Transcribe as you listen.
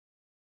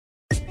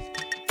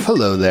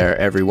Hello there,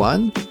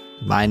 everyone.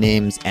 My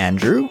name's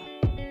Andrew.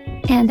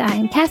 And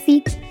I'm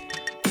Cassie.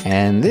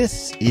 And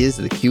this is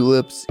the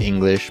Culips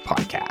English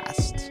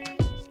Podcast.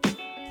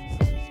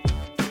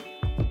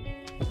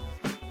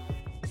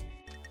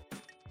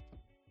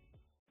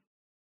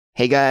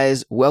 Hey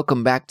guys,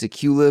 welcome back to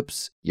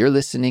Culips. You're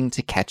listening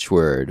to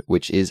Catchword,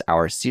 which is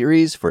our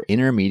series for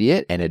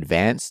intermediate and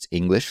advanced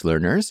English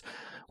learners,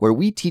 where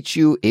we teach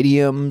you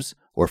idioms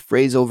or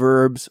phrasal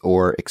verbs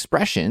or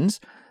expressions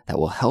that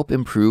will help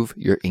improve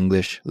your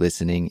English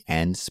listening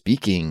and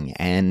speaking.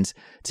 And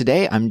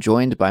today I'm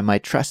joined by my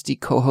trusty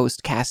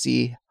co-host,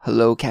 Cassie.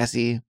 Hello,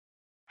 Cassie.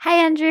 Hi,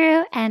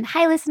 Andrew, and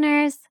hi,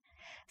 listeners.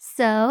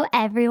 So,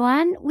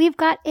 everyone, we've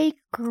got a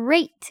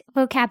great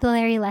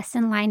vocabulary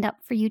lesson lined up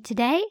for you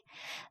today.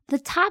 The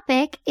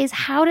topic is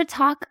how to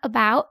talk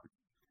about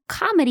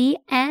comedy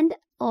and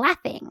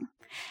laughing.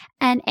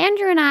 And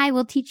Andrew and I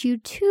will teach you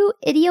 2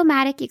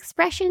 idiomatic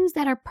expressions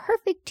that are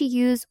perfect to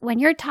use when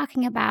you're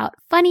talking about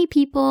funny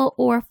people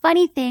or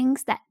funny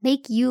things that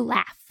make you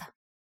laugh.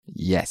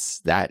 Yes,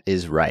 that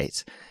is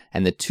right.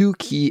 And the 2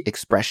 key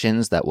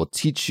expressions that we'll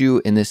teach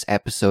you in this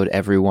episode,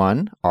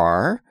 everyone,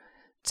 are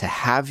to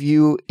have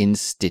you in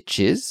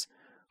stitches,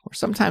 or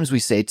sometimes we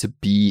say to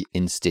be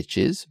in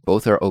stitches.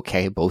 Both are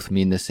okay. Both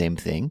mean the same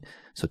thing.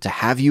 So to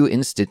have you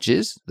in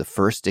stitches, the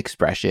first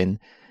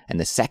expression. And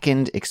the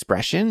second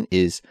expression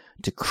is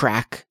to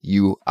crack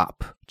you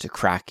up, to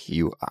crack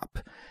you up.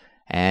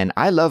 And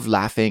I love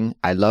laughing.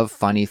 I love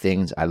funny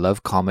things. I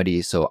love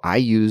comedy. So I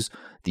use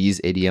these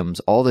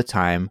idioms all the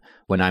time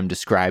when I'm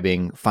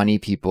describing funny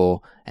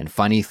people and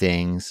funny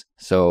things.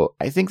 So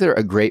I think they're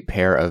a great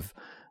pair of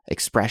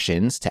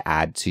expressions to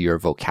add to your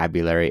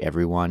vocabulary,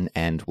 everyone.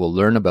 And we'll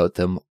learn about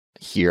them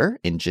here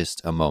in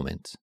just a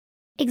moment.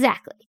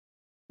 Exactly.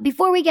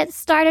 Before we get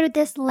started with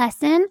this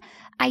lesson,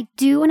 I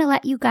do want to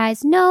let you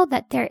guys know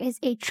that there is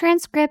a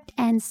transcript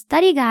and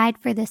study guide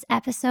for this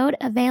episode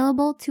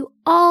available to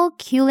all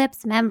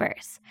Culips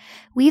members.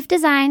 We've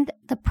designed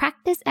the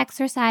practice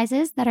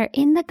exercises that are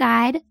in the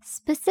guide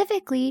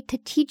specifically to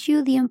teach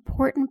you the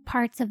important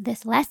parts of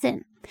this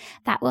lesson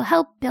that will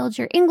help build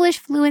your English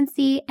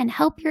fluency and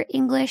help your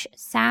English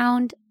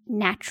sound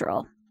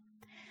natural.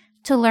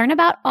 To learn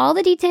about all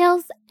the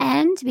details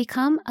and to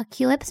become a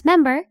Culips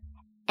member,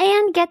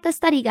 and get the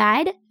study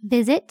guide,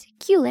 visit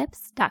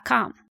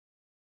culips.com.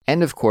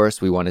 And of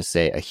course, we want to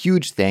say a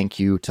huge thank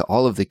you to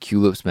all of the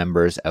Culips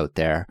members out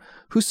there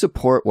who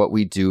support what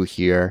we do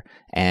here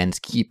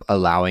and keep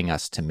allowing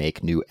us to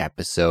make new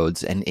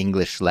episodes and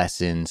English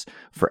lessons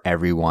for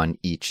everyone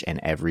each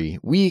and every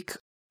week.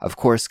 Of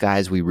course,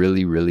 guys, we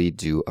really, really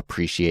do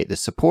appreciate the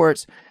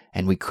support,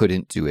 and we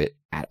couldn't do it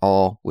at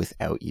all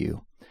without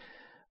you.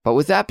 But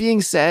with that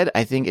being said,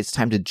 I think it's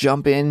time to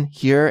jump in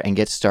here and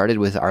get started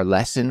with our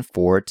lesson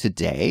for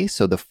today.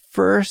 So the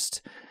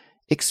first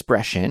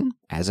expression,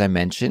 as I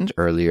mentioned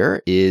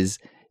earlier, is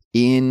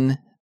in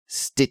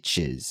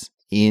stitches.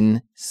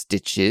 In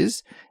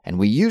stitches. And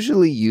we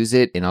usually use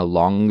it in a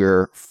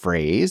longer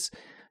phrase.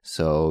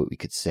 So we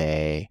could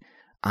say,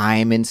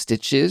 I'm in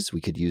stitches.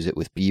 We could use it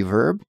with be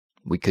verb.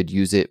 We could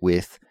use it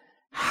with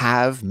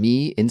have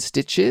me in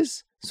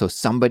stitches. So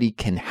somebody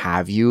can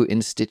have you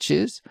in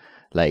stitches.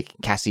 Like,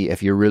 Cassie,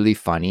 if you're really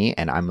funny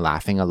and I'm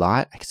laughing a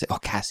lot, I can say, oh,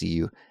 Cassie,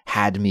 you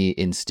had me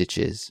in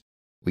stitches.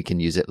 We can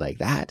use it like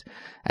that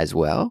as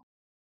well.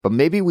 But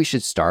maybe we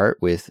should start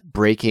with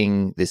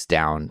breaking this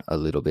down a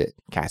little bit,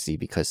 Cassie,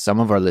 because some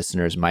of our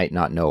listeners might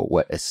not know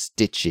what a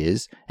stitch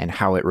is and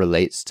how it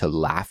relates to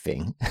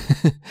laughing,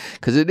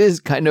 because it is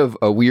kind of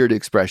a weird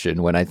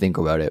expression when I think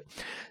about it.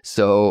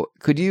 So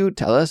could you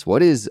tell us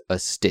what is a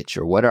stitch,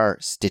 or what are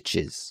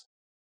stitches?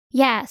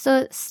 Yeah,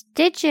 so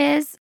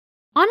stitches,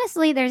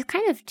 honestly, there's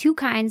kind of 2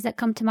 kinds that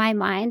come to my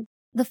mind.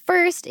 The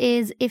first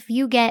is if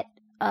you get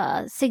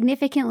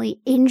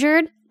significantly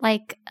injured,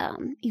 like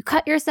you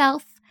cut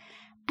yourself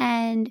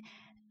and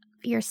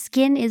your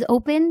skin is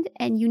opened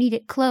and you need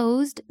it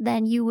closed,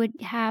 then you would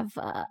have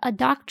a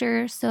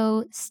doctor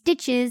sew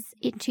stitches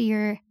into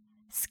your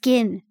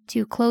skin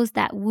to close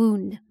that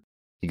wound.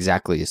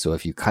 Exactly. So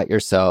if you cut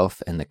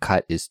yourself and the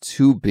cut is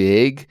too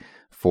big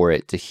for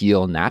it to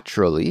heal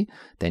naturally,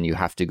 then you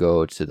have to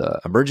go to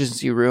the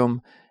emergency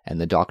room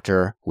and the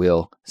doctor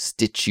will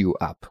stitch you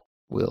up,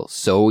 will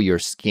sew your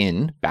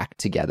skin back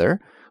together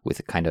with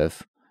a kind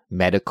of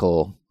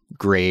medical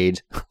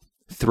grade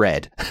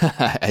thread,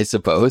 I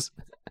suppose.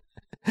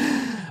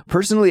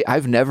 Personally,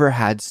 I've never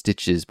had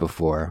stitches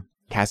before.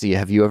 Cassie,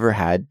 have you ever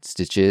had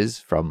stitches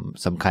from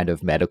some kind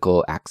of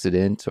medical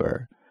accident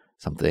or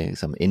something,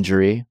 some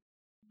injury?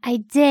 I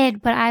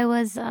did, but I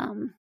was,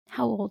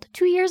 how old?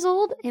 2 years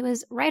old? It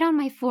was right on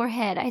my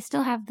forehead. I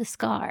still have the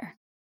scar.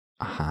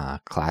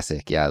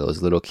 Classic. Yeah,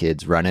 those little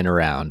kids running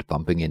around,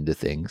 bumping into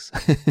things.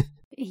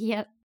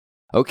 Yep.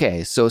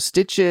 Okay, so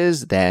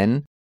stitches,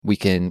 then we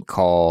can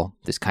call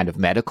this kind of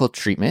medical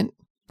treatment,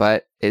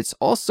 but it's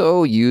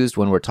also used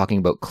when we're talking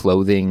about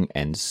clothing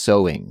and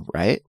sewing,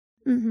 right?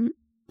 Mm-hmm.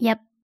 Yep.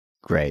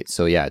 Great.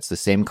 So yeah, it's the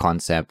same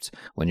concept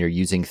when you're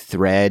using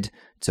thread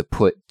to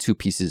put 2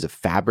 pieces of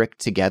fabric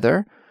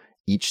together.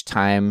 Each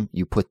time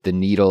you put the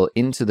needle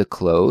into the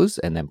clothes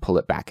and then pull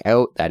it back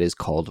out, that is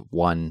called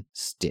one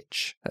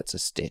stitch. That's a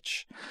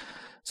stitch.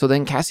 So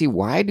then, Cassie,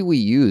 why do we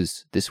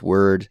use this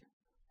word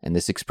and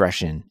this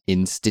expression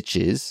in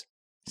stitches,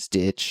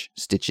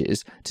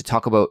 stitches, to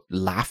talk about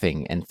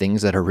laughing and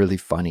things that are really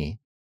funny?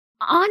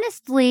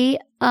 Honestly,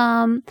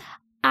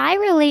 I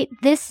relate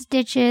this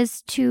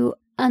stitches to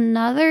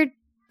another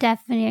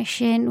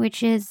definition,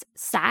 which is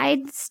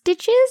side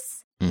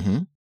stitches. Mm-hmm.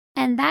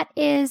 And that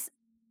is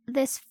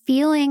this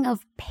feeling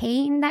of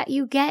pain that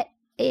you get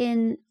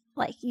in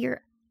like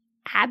your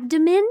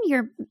abdomen,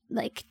 your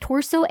like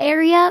torso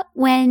area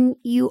when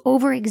you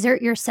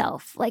overexert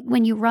yourself, like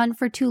when you run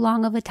for too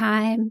long of a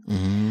time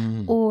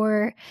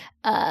or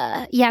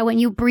when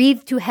you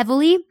breathe too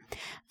heavily.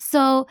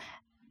 So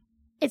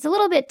it's a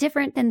little bit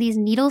different than these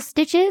needle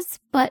stitches,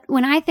 but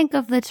when I think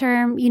of the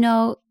term,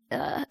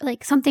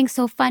 like something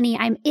so funny,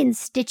 I'm in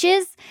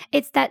stitches,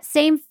 it's that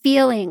same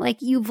feeling. Like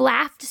you've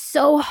laughed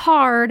so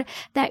hard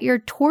that your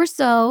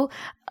torso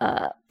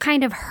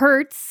kind of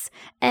hurts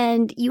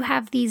and you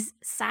have these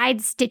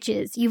side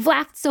stitches. You've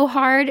laughed so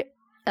hard,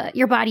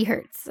 your body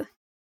hurts.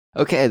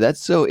 Okay, that's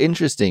so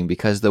interesting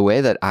because the way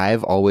that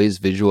I've always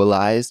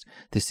visualized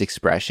this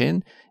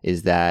expression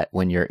is that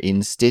when you're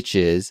in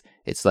stitches,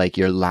 it's like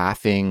you're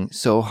laughing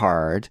so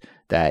hard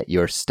that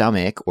your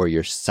stomach or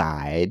your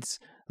sides,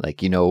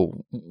 like,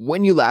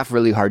 when you laugh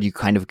really hard, you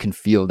kind of can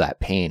feel that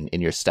pain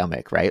in your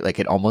stomach, right? Like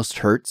it almost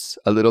hurts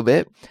a little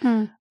bit.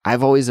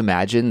 I've always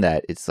imagined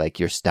that it's like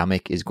your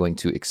stomach is going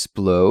to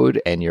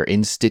explode and you're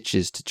in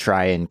stitches to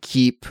try and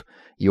keep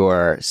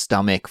your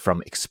stomach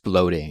from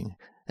exploding.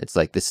 It's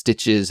like the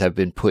stitches have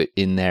been put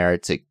in there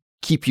to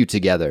keep you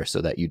together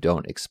so that you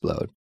don't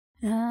explode.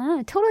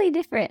 Totally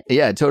different.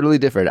 Yeah, totally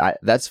different.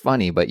 That's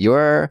funny, but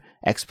your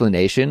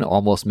explanation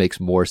almost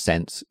makes more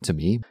sense to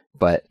me.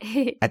 But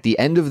at the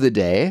end of the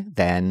day,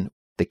 then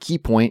the key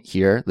point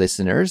here,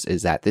 listeners,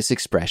 is that this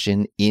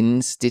expression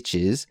in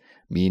stitches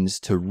means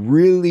to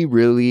really,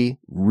 really,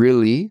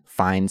 really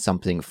find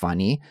something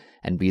funny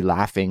and be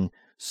laughing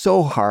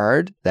so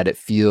hard that it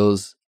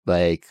feels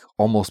like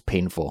almost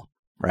painful,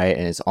 right?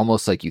 And it's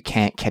almost like you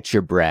can't catch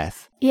your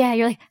breath. Yeah,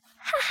 you're like,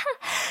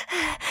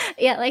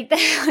 yeah, like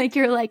that. Like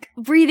you're like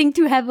breathing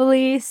too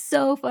heavily.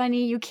 So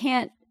funny. You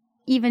can't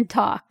even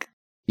talk.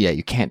 Yeah,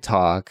 you can't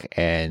talk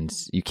and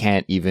you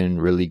can't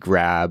even really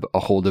grab a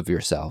hold of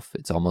yourself.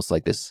 It's almost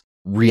like this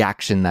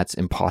reaction that's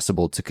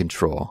impossible to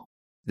control.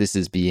 This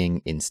is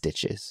being in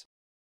stitches.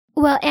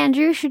 Well,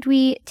 Andrew, should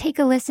we take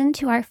a listen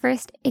to our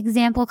first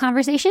example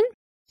conversation?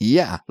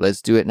 Yeah,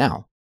 let's do it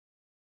now.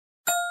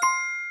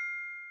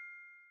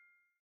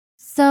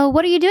 So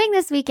what are you doing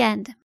this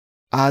weekend?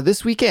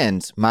 This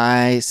weekend,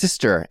 my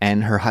sister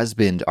and her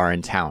husband are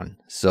in town.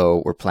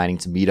 So we're planning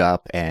to meet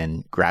up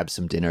and grab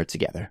some dinner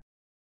together.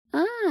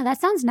 That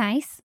sounds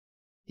nice.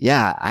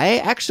 Yeah, I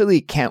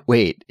actually can't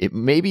wait. It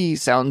maybe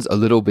sounds a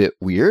little bit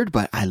weird,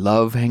 but I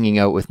love hanging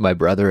out with my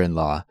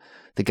brother-in-law.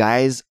 The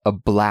guy's a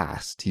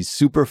blast. He's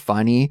super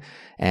funny,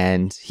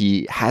 and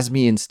he has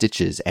me in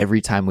stitches every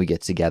time we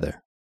get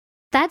together.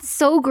 That's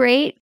so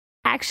great.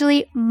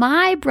 Actually,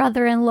 my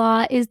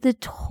brother-in-law is the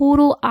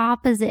total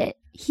opposite.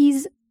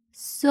 He's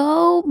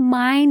so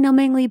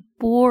mind-numbingly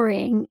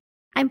boring.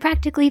 I'm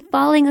practically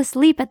falling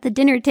asleep at the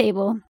dinner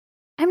table.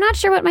 I'm not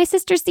sure what my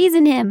sister sees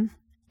in him.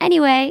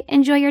 Anyway,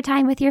 enjoy your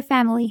time with your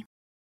family.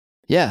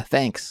 Yeah,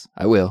 thanks.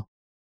 I will.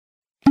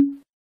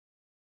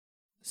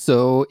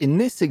 So in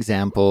this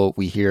example,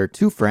 we hear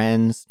two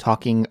friends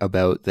talking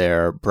about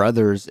their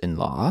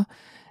brothers-in-law,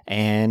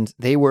 and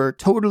they were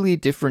totally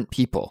different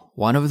people.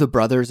 One of the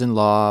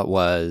brothers-in-law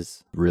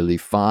was really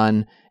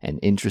fun and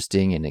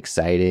interesting and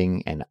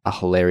exciting and a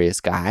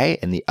hilarious guy,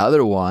 and the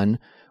other one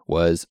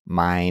was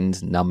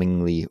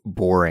mind-numbingly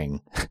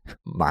boring.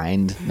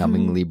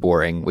 Mind-numbingly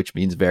boring, which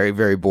means very,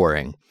 very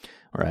boring.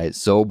 All right,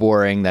 so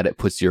boring that it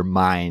puts your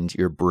mind,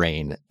 your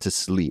brain to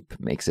sleep,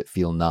 makes it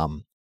feel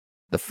numb.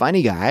 The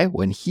funny guy,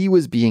 when he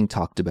was being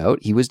talked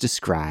about, he was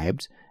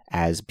described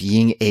as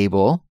being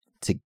able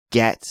to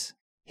get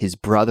his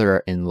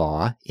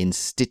brother-in-law in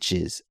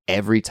stitches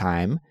every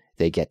time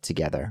they get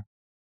together.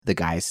 The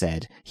guy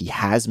said, he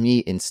has me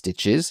in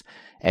stitches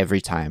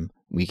every time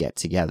we get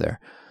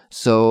together.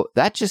 So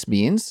that just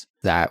means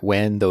that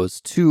when those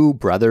two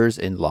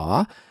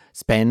brothers-in-law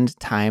spend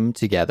time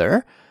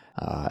together,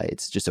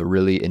 it's just a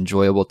really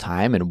enjoyable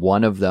time, and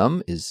one of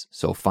them is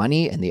so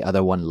funny and the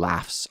other one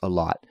laughs a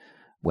lot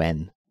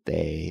when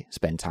they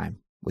spend time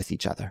with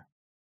each other.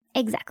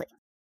 Exactly.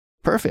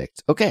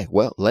 Perfect. Okay,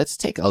 well, let's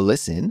take a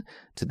listen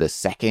to the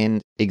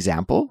second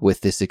example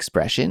with this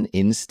expression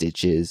in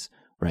stitches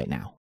right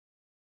now.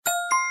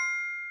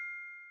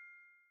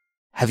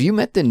 Have you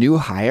met the new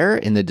hire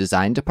in the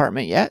design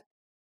department yet?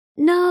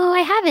 No,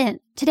 I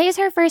haven't. Today's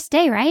her first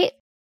day, right?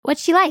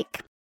 What's she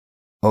like?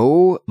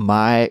 Oh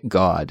my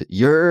God,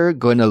 you're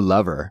gonna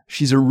love her.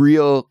 She's a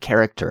real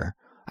character.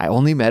 I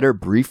only met her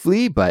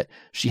briefly, but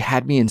she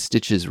had me in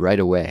stitches right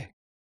away.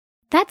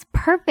 That's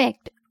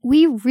perfect.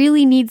 We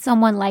really need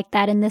someone like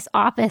that in this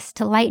office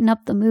to lighten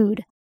up the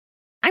mood.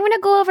 I'm going to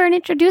go over and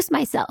introduce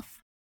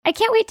myself. I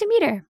can't wait to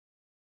meet her.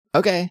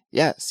 Okay,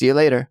 yeah, see you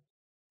later.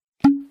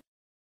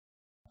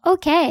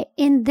 Okay,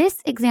 in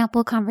this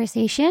example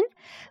conversation,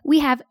 we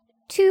have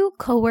two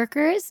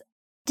coworkers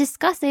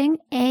discussing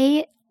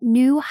a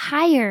new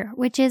hire,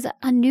 which is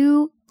a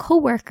new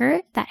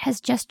coworker that has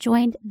just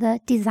joined the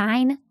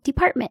design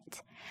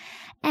department.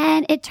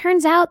 And it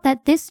turns out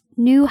that this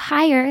new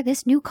hire,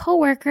 this new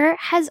coworker,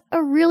 has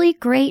a really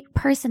great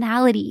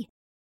personality.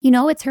 You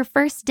know, it's her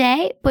first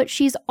day, but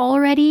she's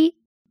already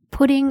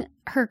putting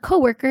her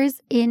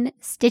coworkers in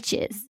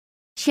stitches.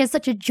 She has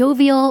such a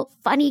jovial,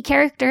 funny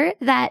character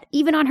that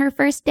even on her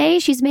first day,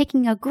 she's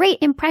making a great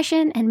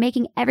impression and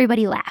making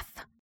everybody laugh.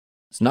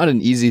 It's not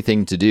an easy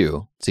thing to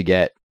do, to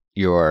get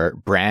your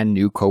brand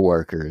new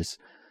coworkers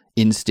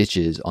in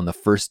stitches on the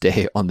first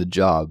day on the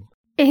job.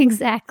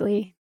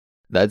 Exactly.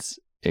 That's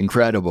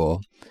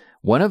incredible.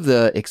 One of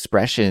the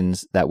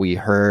expressions that we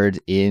heard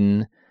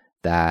in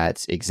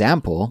that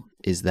example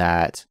is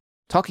that,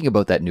 talking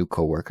about that new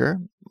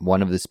coworker,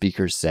 one of the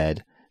speakers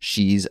said,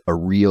 she's a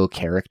real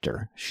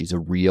character. She's a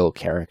real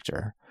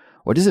character.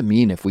 What does it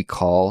mean if we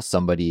call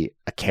somebody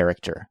a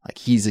character? Like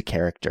he's a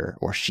character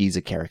or she's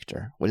a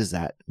character. What does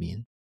that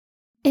mean?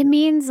 It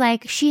means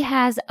like she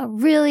has a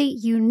really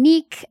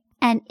unique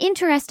and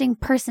interesting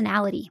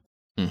personality.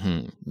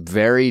 Mm-hmm.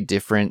 Very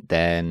different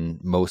than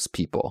most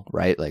people,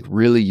 right? Like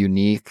really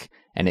unique.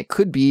 And it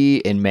could be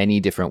in many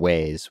different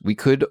ways. We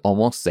could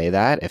almost say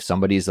that if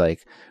somebody's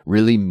like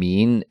really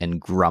mean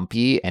and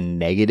grumpy and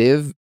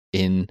negative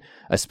in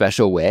a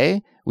special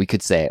way, we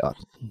could say, oh,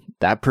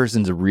 that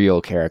person's a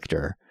real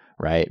character,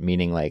 right?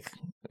 Meaning like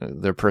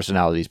their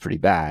personality is pretty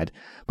bad.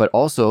 But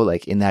also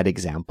like in that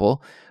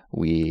example,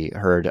 we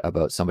heard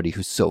about somebody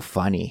who's so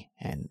funny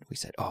and we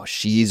said, oh,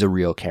 she's a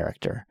real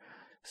character.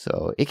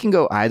 So it can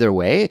go either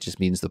way. It just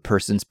means the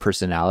person's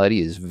personality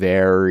is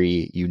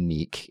very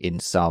unique in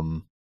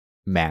some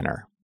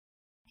manner.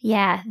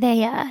 Yeah,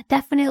 they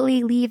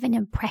definitely leave an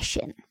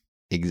impression.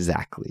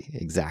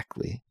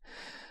 Exactly.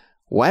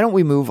 Why don't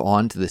we move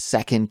on to the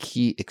second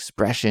key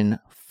expression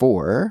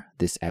for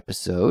this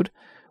episode,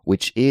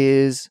 which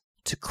is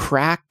to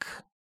crack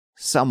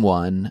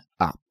someone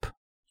up.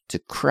 To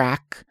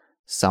crack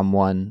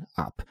someone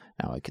up.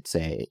 Now I could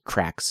say it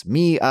cracks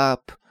me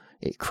up,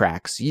 it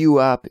cracks you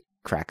up, it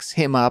cracks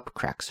him up,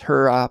 cracks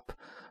her up,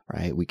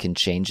 right? We can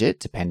change it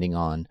depending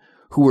on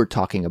who we're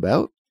talking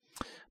about.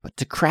 But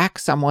to crack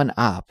someone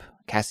up,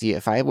 Cassie,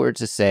 if I were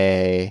to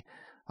say,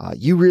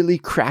 you really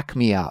crack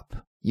me up,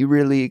 you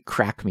really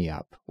crack me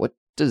up, what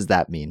does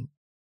that mean?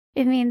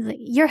 It means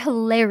you're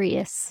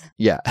hilarious.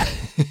 Yeah,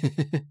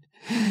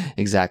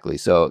 exactly.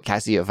 So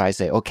Cassie, if I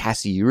say, oh,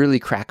 Cassie, you really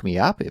crack me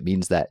up, it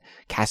means that,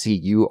 Cassie,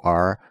 you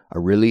are a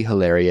really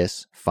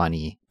hilarious,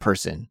 funny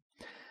person.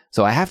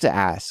 So I have to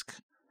ask,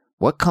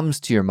 what comes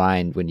to your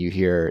mind when you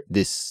hear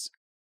this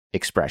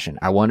expression?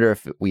 I wonder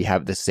if we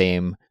have the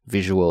same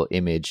visual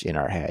image in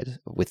our head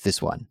with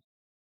this one.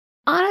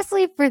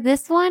 Honestly, for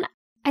this one,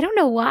 I don't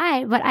know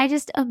why, but I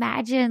just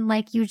imagine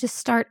like you just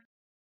start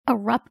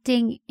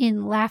erupting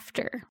in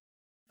laughter.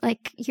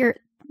 Like your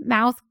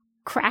mouth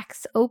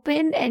cracks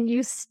open and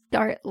you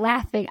start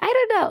laughing.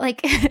 I don't know,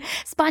 like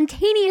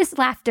spontaneous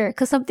laughter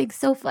because something's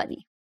so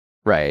funny.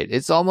 Right.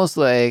 It's almost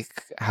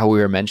like how we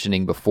were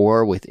mentioning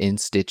before within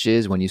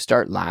stitches, when you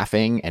start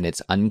laughing and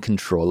it's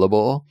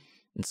uncontrollable,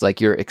 it's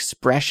like your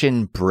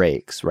expression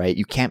breaks, right?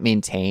 You can't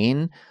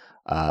maintain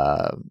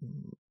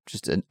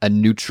just a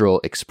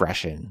neutral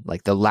expression.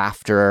 Like the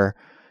laughter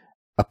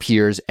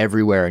appears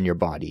everywhere in your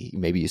body.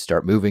 Maybe you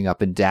start moving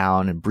up and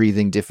down and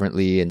breathing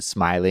differently and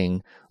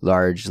smiling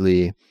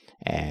largely.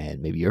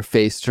 And maybe your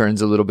face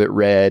turns a little bit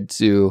red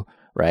too,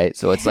 right?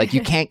 So it's like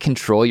you can't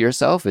control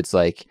yourself. It's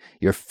like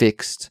your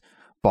fixed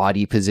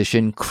body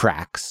position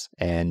cracks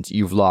and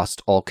you've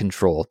lost all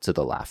control to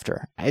the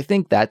laughter. I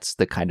think that's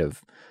the kind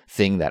of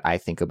thing that I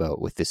think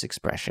about with this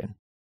expression.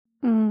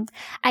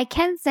 I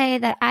can say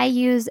that I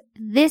use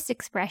this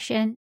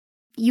expression,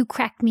 you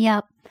crack me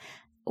up,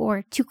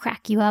 or to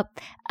crack you up,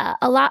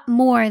 a lot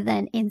more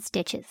than in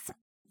stitches.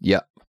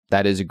 Yep,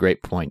 that is a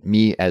great point.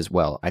 Me as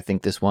well. I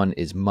think this one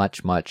is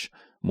much, much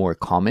more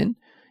common.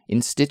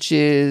 In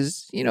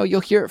stitches, you know,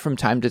 you'll hear it from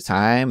time to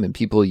time and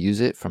people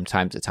use it from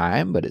time to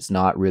time, but it's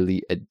not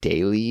really a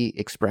daily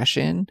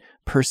expression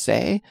per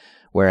se.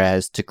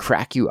 Whereas to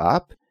crack you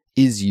up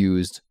is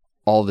used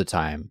all the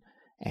time.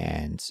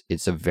 And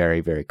it's a very,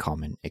 very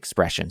common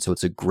expression. So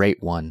it's a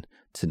great one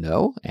to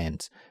know,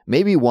 and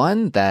maybe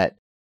one that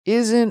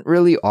isn't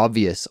really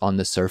obvious on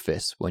the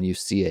surface when you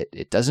see it.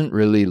 It doesn't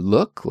really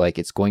look like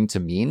it's going to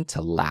mean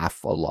to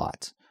laugh a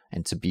lot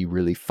and to be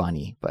really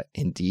funny, but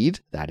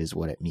indeed, that is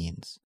what it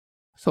means.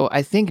 So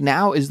I think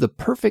now is the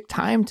perfect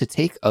time to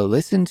take a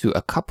listen to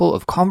a couple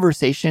of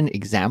conversation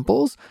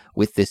examples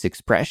with this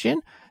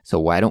expression. So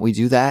why don't we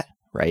do that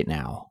right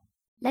now?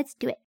 Let's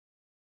do it.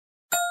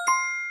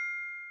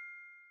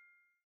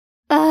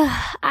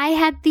 I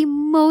had the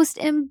most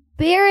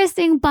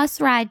embarrassing bus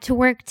ride to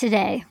work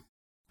today.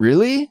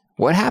 Really?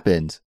 What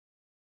happened?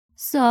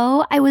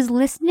 So I was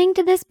listening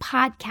to this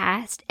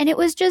podcast and it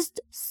was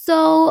just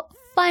so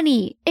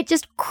funny. It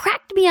just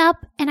cracked me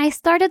up and I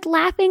started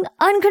laughing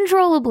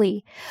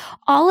uncontrollably.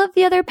 All of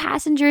the other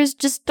passengers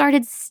just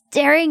started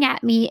staring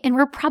at me and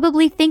were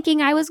probably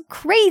thinking I was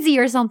crazy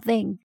or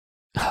something.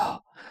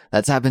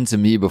 That's happened to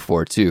me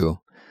before too.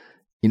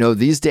 You know,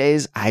 these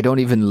days, I don't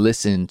even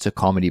listen to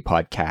comedy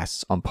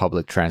podcasts on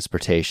public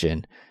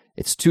transportation.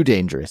 It's too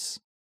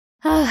dangerous.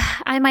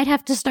 I might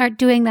have to start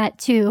doing that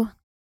too.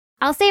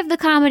 I'll save the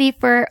comedy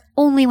for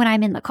only when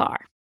I'm in the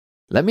car.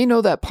 Let me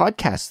know that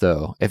podcast,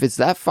 though. If it's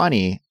that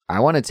funny, I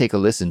want to take a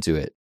listen to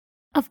it.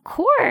 Of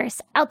course.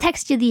 I'll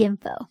text you the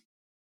info.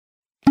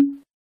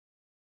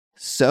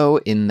 So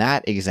in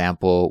that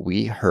example,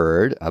 we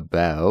heard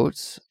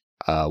about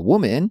a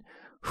woman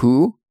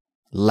who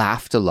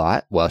laughed a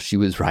lot while she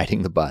was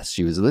riding the bus.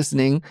 She was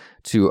listening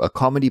to a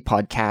comedy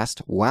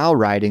podcast while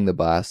riding the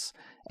bus,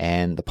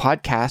 and the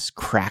podcast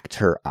cracked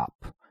her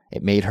up.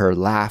 It made her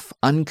laugh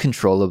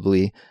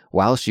uncontrollably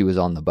while she was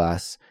on the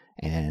bus,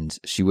 and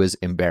she was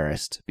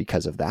embarrassed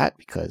because of that,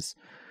 because,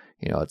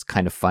 you know, it's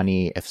kind of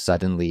funny if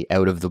suddenly,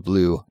 out of the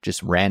blue,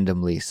 just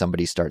randomly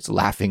somebody starts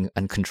laughing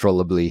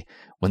uncontrollably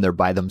when they're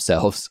by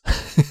themselves.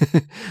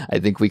 I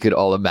think we could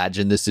all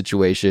imagine this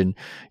situation.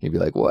 You'd be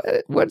like,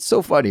 what's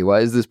so funny? Why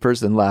is this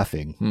person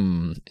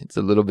laughing? It's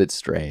a little bit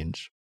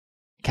strange.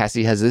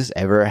 Cassie, has this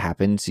ever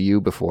happened to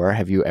you before?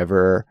 Have you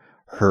ever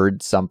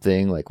heard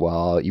something like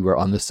while you were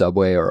on the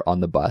subway or on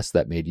the bus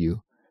that made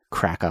you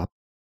crack up?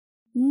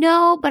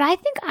 No, but I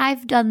think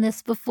I've done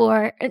this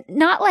before.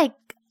 Not like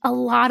a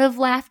lot of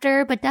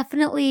laughter, but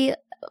definitely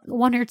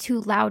one or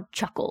two loud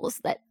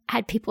chuckles that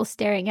had people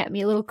staring at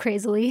me a little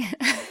crazily.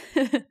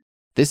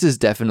 This has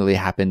definitely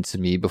happened to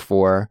me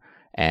before.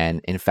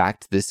 And in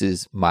fact, this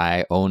is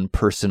my own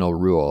personal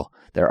rule.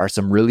 There are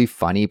some really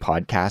funny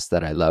podcasts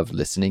that I love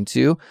listening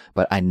to,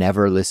 but I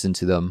never listen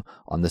to them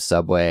on the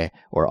subway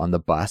or on the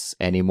bus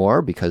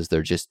anymore because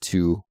they're just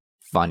too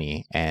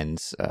funny.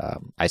 And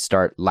I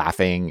start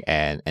laughing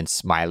and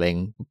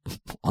smiling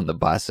on the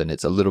bus, and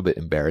it's a little bit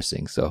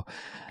embarrassing. So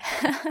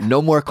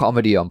no more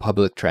comedy on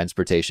public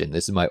transportation.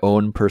 This is my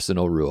own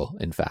personal rule,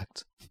 in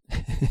fact.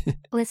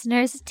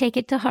 Listeners, take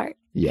it to heart.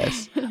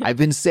 Yes. I've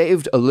been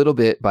saved a little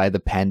bit by the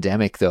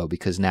pandemic, though,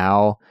 because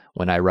now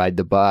when I ride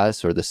the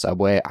bus or the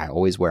subway, I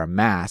always wear a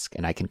mask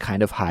and I can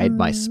kind of hide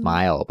my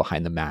smile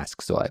behind the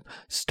mask. So I've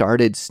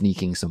started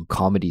sneaking some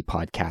comedy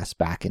podcasts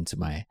back into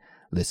my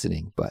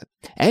listening. But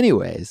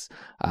anyways,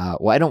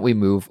 why don't we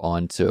move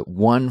on to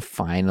one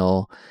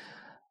final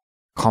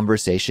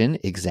conversation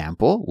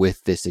example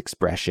with this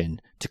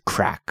expression, to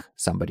crack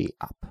somebody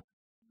up.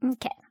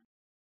 Okay.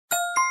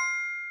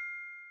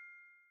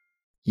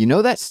 You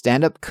know that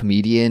stand-up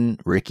comedian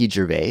Ricky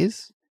Gervais?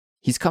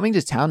 He's coming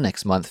to town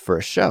next month for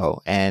a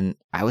show, and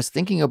I was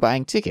thinking of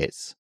buying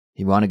tickets.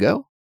 You want to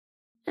go?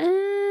 I'm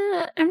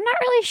not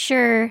really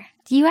sure.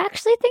 Do you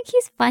actually think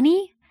he's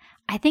funny?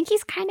 I think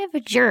he's kind of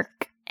a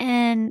jerk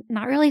and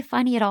not really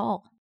funny at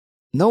all.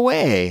 No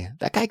way.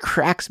 That guy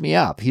cracks me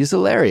up. He's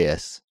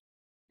hilarious.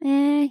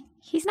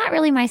 He's not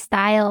really my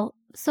style,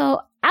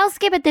 so I'll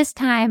skip it this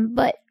time,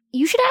 but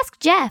you should ask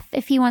Jeff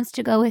if he wants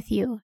to go with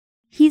you.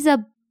 He's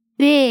a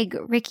big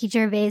Ricky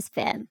Gervais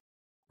fan.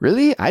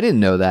 Really? I didn't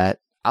know that.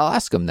 I'll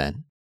ask him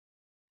then.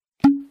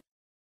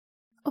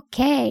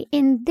 Okay,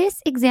 in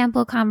this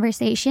example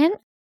conversation,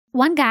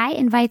 one guy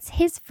invites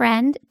his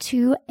friend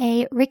to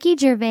a Ricky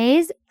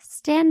Gervais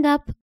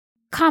stand-up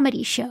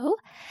comedy show,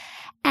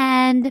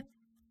 and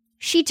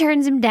she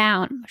turns him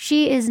down.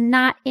 She is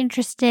not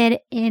interested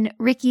in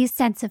Ricky's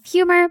sense of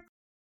humor.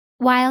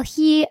 While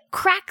he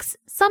cracks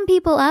some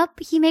people up,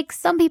 he makes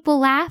some people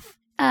laugh,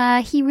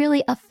 he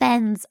really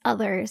offends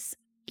others.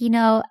 You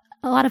know,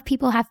 a lot of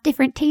people have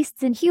different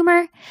tastes in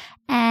humor,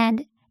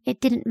 and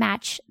it didn't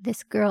match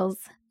this girl's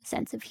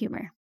sense of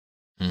humor.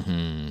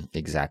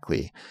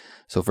 Exactly.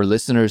 So for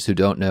listeners who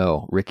don't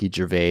know, Ricky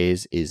Gervais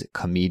is a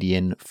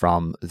comedian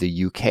from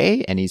the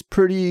UK, and he's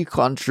pretty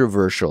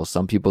controversial.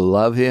 Some people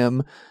love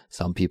him,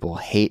 some people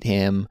hate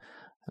him.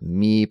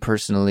 Me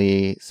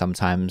personally,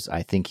 sometimes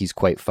I think he's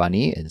quite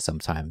funny, and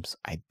sometimes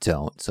I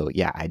don't. So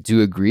yeah, I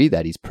do agree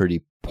that he's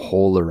pretty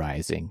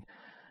polarizing.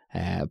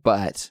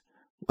 But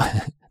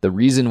the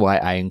reason why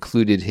I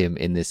included him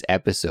in this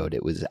episode,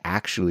 it was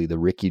actually the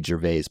Ricky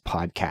Gervais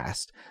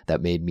podcast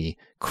that made me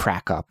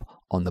crack up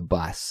on the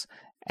bus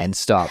and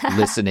stop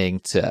listening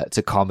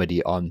to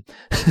comedy on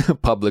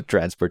public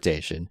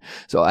transportation.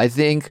 So I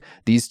think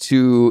these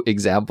two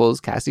examples,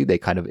 Cassie, they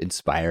kind of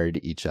inspired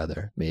each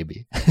other,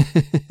 maybe.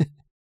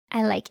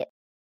 I like it.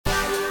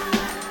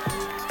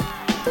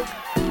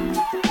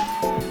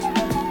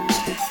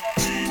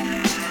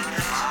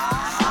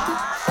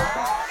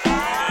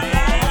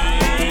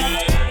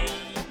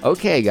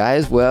 Okay,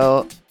 guys.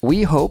 Well,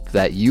 we hope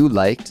that you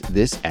liked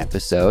this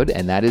episode,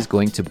 and that is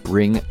going to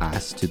bring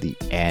us to the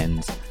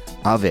end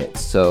of it.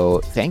 So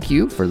thank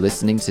you for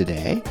listening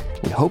today.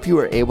 We hope you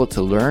were able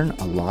to learn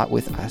a lot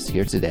with us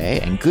here today,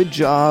 and good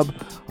job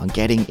on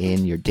getting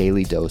in your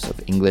daily dose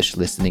of English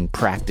listening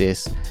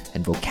practice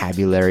and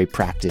vocabulary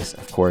practice.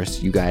 Of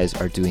course, you guys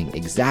are doing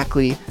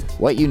exactly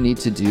what you need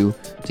to do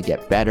to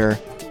get better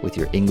with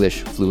your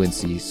English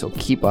fluency, so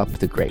keep up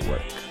the great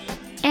work.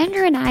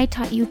 Andrew and I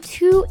taught you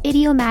 2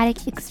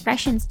 idiomatic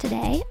expressions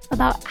today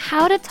about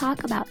how to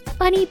talk about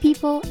funny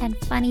people and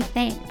funny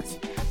things.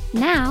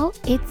 Now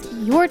it's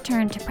your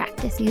turn to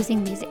practice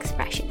using these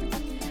expressions.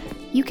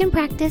 You can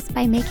practice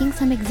by making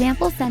some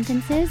example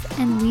sentences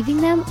and leaving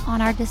them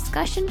on our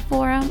discussion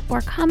forum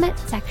or comment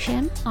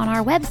section on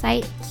our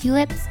website,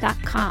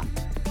 culips.com.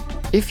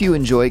 If you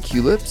enjoy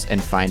Culips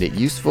and find it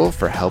useful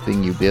for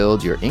helping you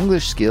build your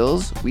English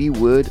skills, we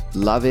would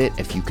love it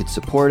if you could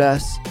support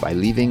us by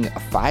leaving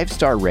a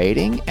 5-star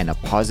rating and a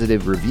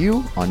positive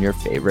review on your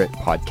favorite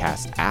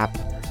podcast app,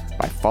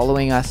 by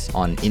following us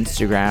on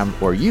Instagram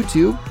or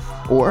YouTube,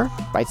 or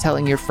by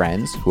telling your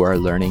friends who are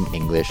learning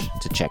English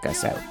to check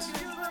us out.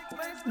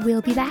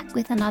 We'll be back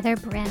with another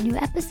brand new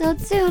episode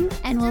soon,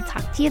 and we'll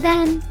talk to you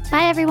then.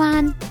 Bye,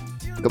 everyone.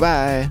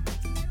 Goodbye.